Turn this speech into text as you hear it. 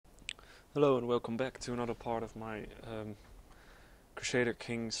Hello and welcome back to another part of my Crusader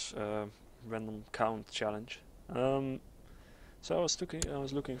Kings random count challenge. So I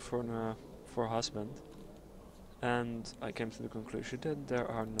was looking for a husband, and I came to the conclusion that there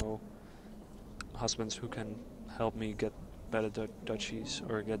are no husbands who can help me get better duchies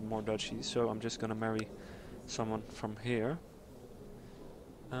or get more duchies. So I'm just gonna marry someone from here.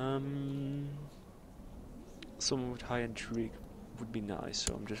 Um, Someone with high intrigue would be nice.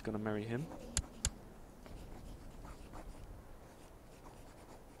 So I'm just gonna marry him.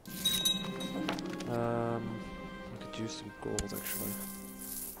 I could use some gold actually.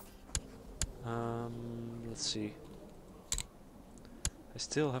 Let's see. I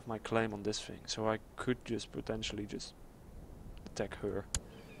still have my claim on this thing, so I could just potentially just attack her.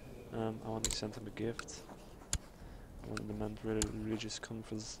 I want to send him a gift. I want to demand religious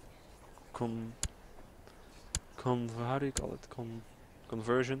how do you call it?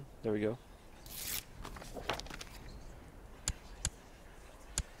 Conversion. There we go.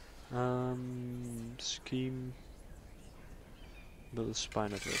 Scheme. Build a spy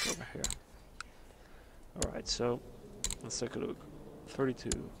network over here. Alright, so let's take a look.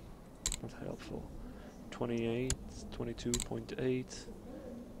 32. Not helpful. 28. 22.8.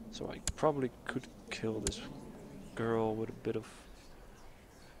 So I probably could kill this girl with a bit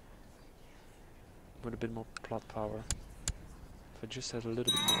more plot power. If I just had a little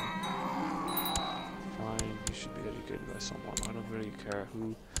bit more. Fine, you should be educated by someone. I don't really care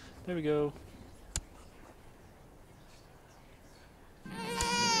who. There we go.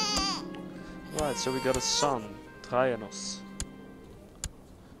 Right, so we got a son, Traianos,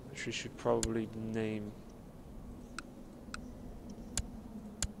 which we should probably name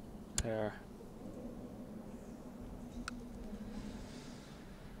there.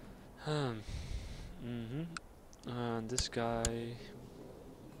 And this guy.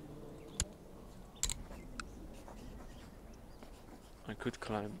 I could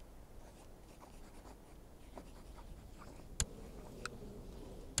climb.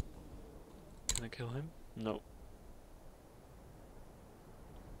 Can I kill him? No.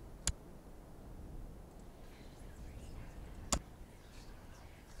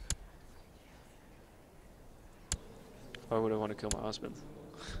 Why would I want to kill my husband?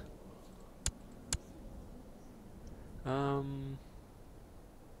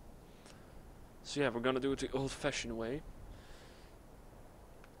 So yeah, we're gonna do it the old-fashioned way.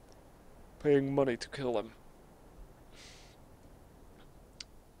 Paying money to kill them.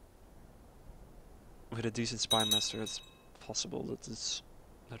 With a decent spy master, it's possible that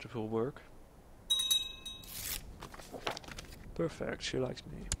it will work. Perfect. She likes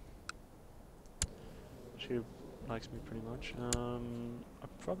me. She likes me pretty much. I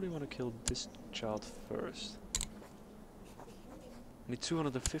probably want to kill this child first. I need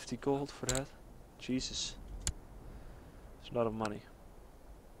 250 gold for that. Jesus. It's a lot of money.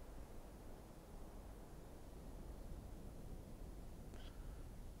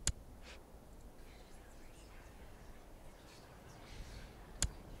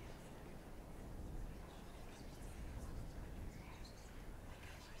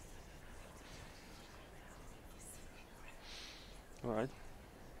 Alright.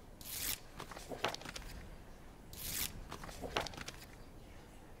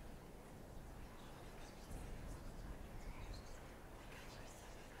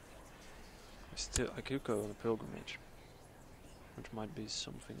 I could go on a pilgrimage, which might be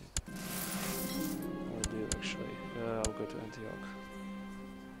something I'll do actually. I'll go to Antioch.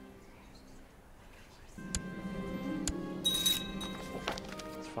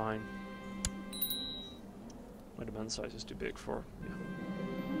 It's fine. My demand size is too big for,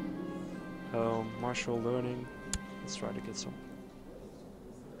 yeah. Martial learning. Let's try to get some.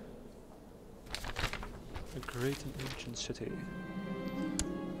 A great and ancient city.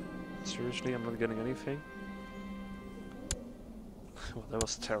 Seriously, I'm not getting anything? Well, that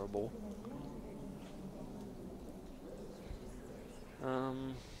was terrible.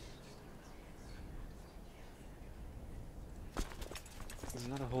 There's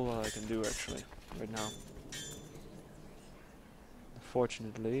not a whole lot I can do actually, right now.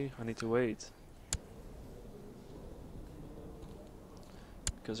 Unfortunately, I need to wait.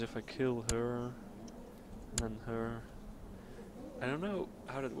 Because if I kill her, and then her... I don't know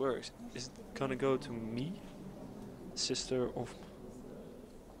how that works. Is it gonna go to me, sister of...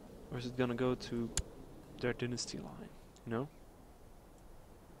 Or is it gonna go to their dynasty line, you know?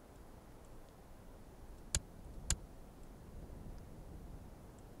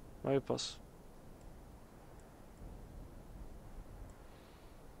 Pass.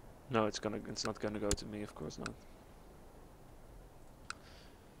 No, it's not gonna go to me, of course not.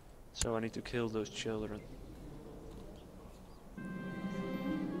 So I need to kill those children.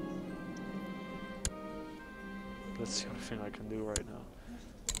 That's the only thing I can do right now.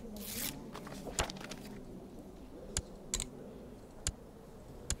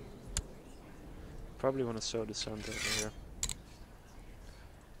 Probably want to sow the sand over here.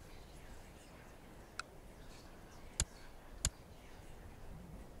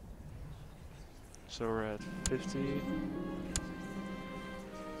 So we're at 50,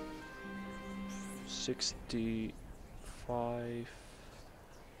 65.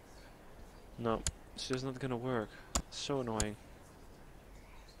 No, it's just not gonna work. It's so annoying.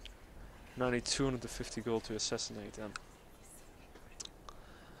 Now I need 250 gold to assassinate them.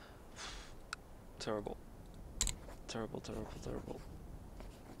 Terrible. Terrible, terrible, terrible.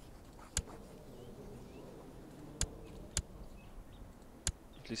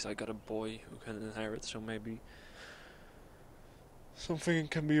 At least I got a boy who can inherit, so maybe something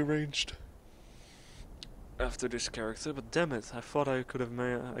can be arranged after this character. But damn it, I thought I could have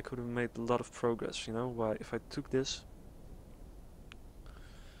made a lot of progress, you know? Why if I took this,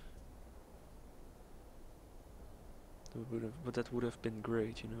 that would have been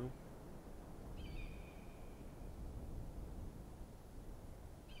great, you know?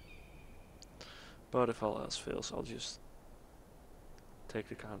 But if all else fails, I'll just take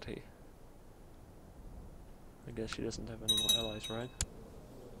the county. I guess she doesn't have any more allies, right?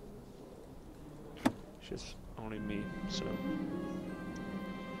 She's only me, so...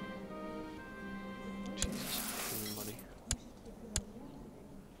 Jesus, give me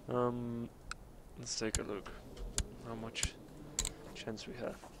money. Let's take a look. How much chance we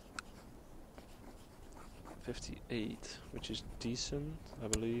have. 58, which is decent, I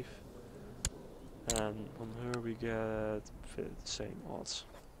believe. And on her we get the same odds.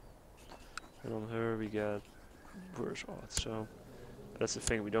 And on her we get worse odds, so that's the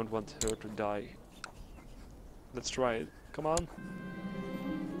thing, we don't want her to die. Let's try it. Come on.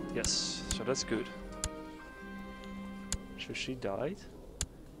 Yes, so that's good. So she died.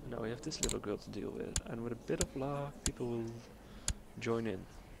 Now we have this little girl to deal with, and with a bit of luck people will join in.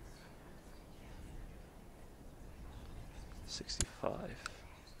 65.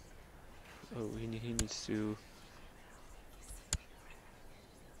 Oh, he needs to...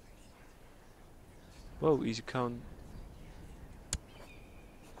 Whoa, easy count.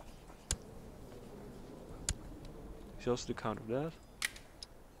 He's also the count of that.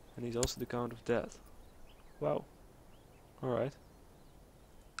 And he's also the count of that. Wow. Alright.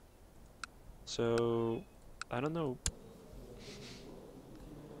 So... I don't know.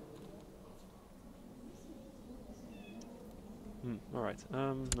 Alright,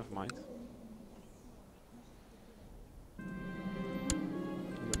 never mind.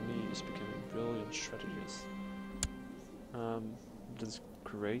 Is becoming a brilliant strategist. That's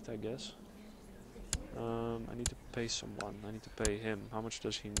great, I guess. I need to pay someone. I need to pay him. How much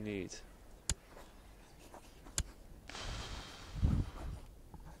does he need?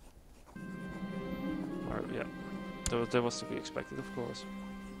 Alright, yeah. That was to be expected, of course.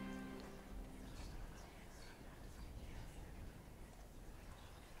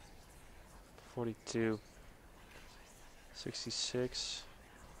 $42. 66.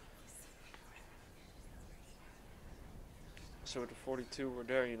 So with the 42 we're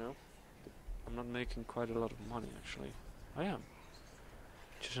there, you know. I'm not making quite a lot of money actually. I am.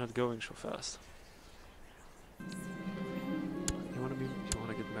 Just not going so fast. You wanna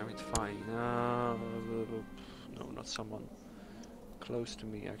get married? Fine. No, not someone close to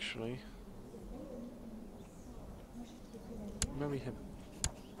me actually. Marry him.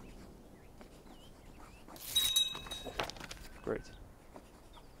 Great.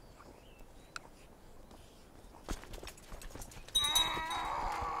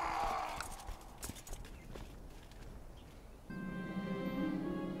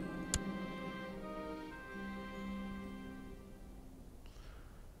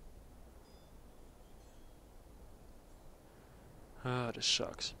 This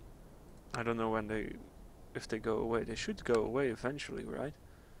sucks. I don't know when if they go away. They should go away eventually, right?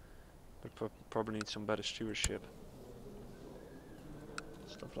 But probably need some better stewardship.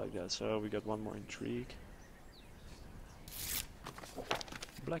 Stuff like that. So we got one more intrigue.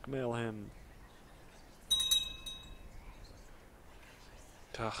 Blackmail him.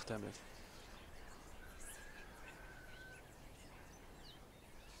 Ugh, damn it.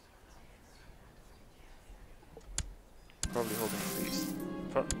 Probably holding a feast.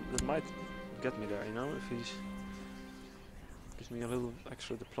 That might get me there, you know, if he's gives me a little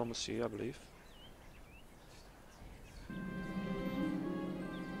extra diplomacy, I believe.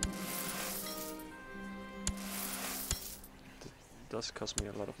 does cost me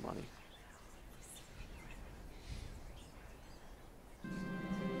a lot of money.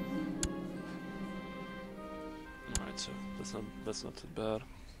 Alright, so that's not too bad.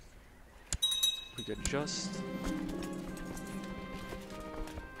 We get just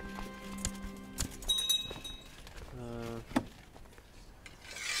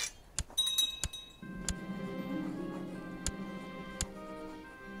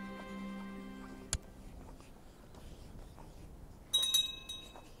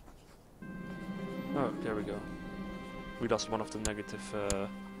oh, there we go. We lost one of the negative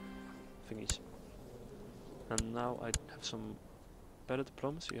thingies. And now I have some better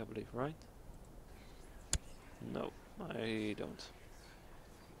diplomacy, I believe, right? No, I don't.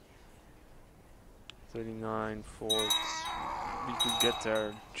 39 forts. We could get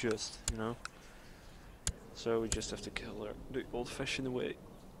there just, you know. So we just have to kill her the old-fashioned way.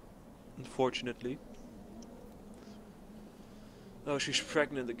 Unfortunately. Oh, she's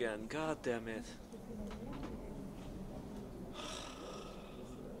pregnant again. God damn it.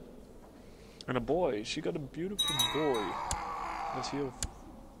 And a boy. She got a beautiful boy. Let's heal.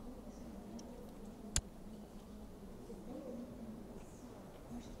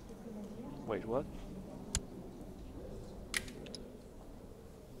 Wait, what?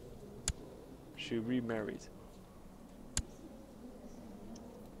 She remarried.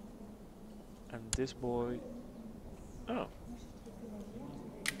 And this boy... Oh.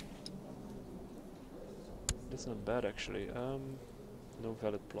 That's not bad actually. No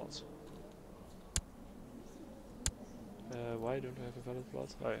valid plot. Why don't I have a valid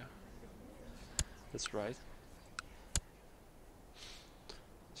plot? Oh yeah. That's right.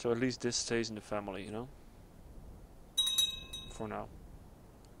 So at least this stays in the family, you know? For now.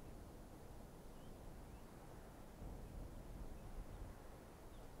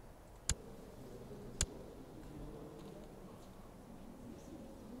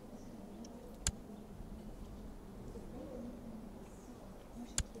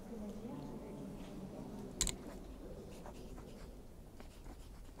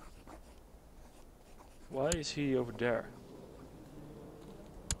 Why is he over there?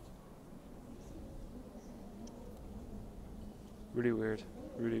 Really weird.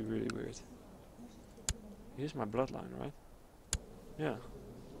 Really, really weird. Here's my bloodline, right? Yeah.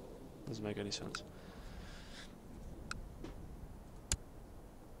 Doesn't make any sense.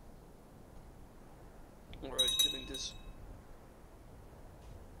 Alright, killing this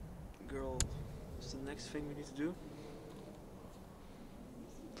girl is the next thing we need to do.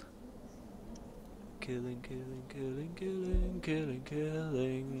 Killing, killing, killing, killing, killing,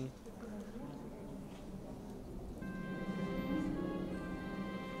 killing.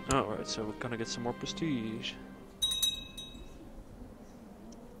 Alright, so we're gonna get some more prestige.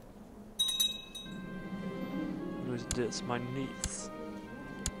 Who is this? My niece.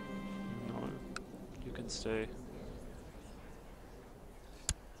 No, you can stay.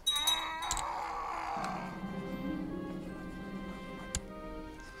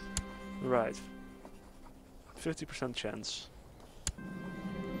 Right. 50% chance.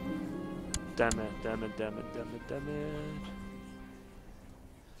 Damn it, damn it, damn it, damn it, damn it.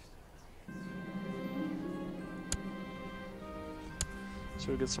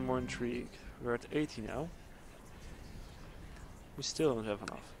 So we get some more intrigue. We're at 80 now. We still don't have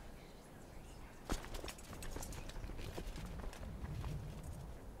enough.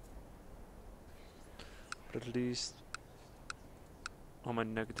 But at least all my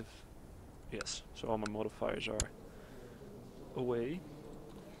negative... Yes, so all my modifiers are away.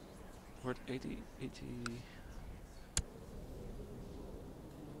 We're at 80...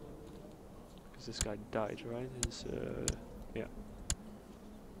 Because this guy died, right? His, yeah.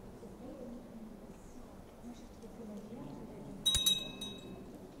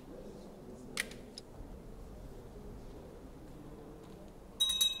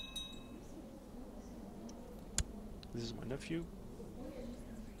 This is my nephew.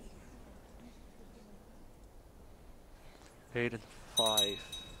 8 and 5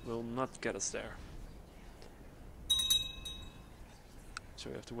 will not get us there. So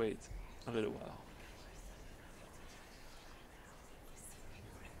we have to wait a little while.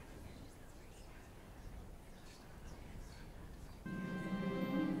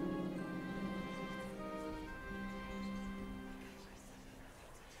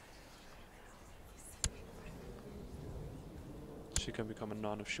 She can become a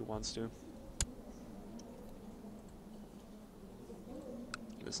nun if she wants to.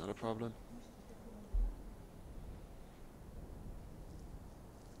 That's not a problem.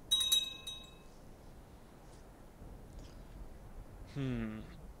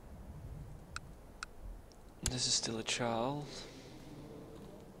 This is still a child.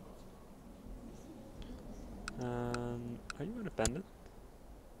 Are you independent?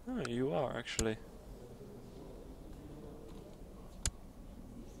 Oh, you are actually.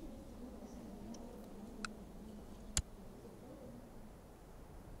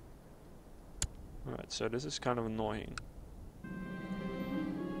 Alright, so this is kind of annoying.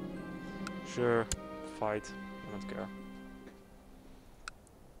 Sure, fight. I don't care.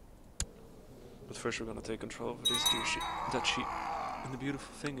 But first we're gonna take control of this duchy. And the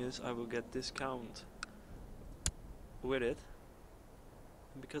beautiful thing is, I will get this count with it.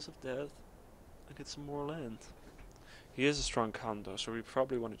 And because of that, I get some more land. He is a strong count though, so we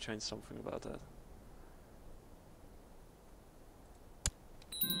probably want to change something about that.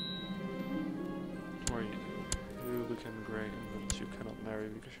 What are you? You became grey, but you cannot marry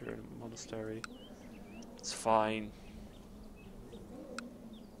because you're in a monastery. It's fine.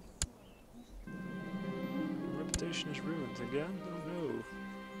 Your reputation is ruined again? Oh no.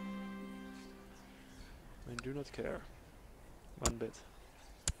 I do not care. One bit.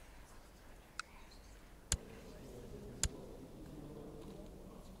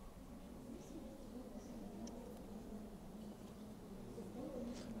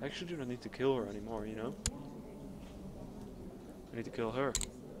 I actually do not need to kill her anymore, you know? I need to kill her.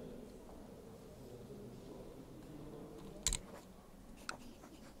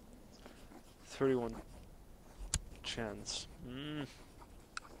 .31 chance.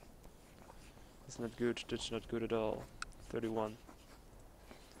 That's not good. That's not good at all. 31.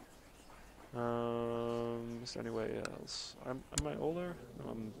 Is there any way else? Am I older?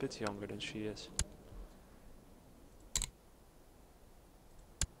 No, I'm a bit younger than she is.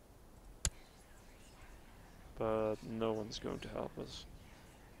 But no one's going to help us.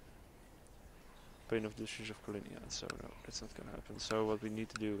 Pain of Dishes of Colinia, so no, that's not gonna happen. So what we need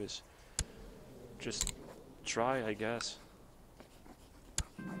to do is just try, I guess.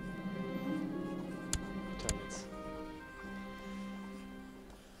 Damn it.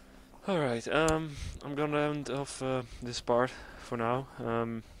 Alright, I'm gonna end off this part for now.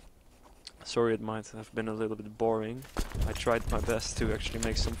 Sorry, it might have been a little bit boring. I tried my best to actually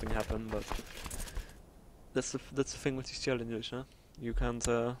make something happen, but that's the thing with these challenges, huh? You can't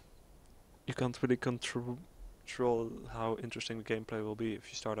really control how interesting the gameplay will be. If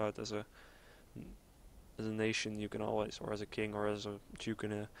you start out as a nation, you can always, or as a king, or as a duke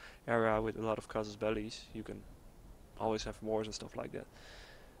in an area with a lot of casus bellis, you can always have wars and stuff like that.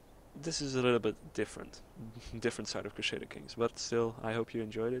 This is a little bit different side of Crusader Kings, but still, I hope you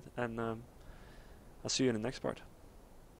enjoyed it, and I'll see you in the next part.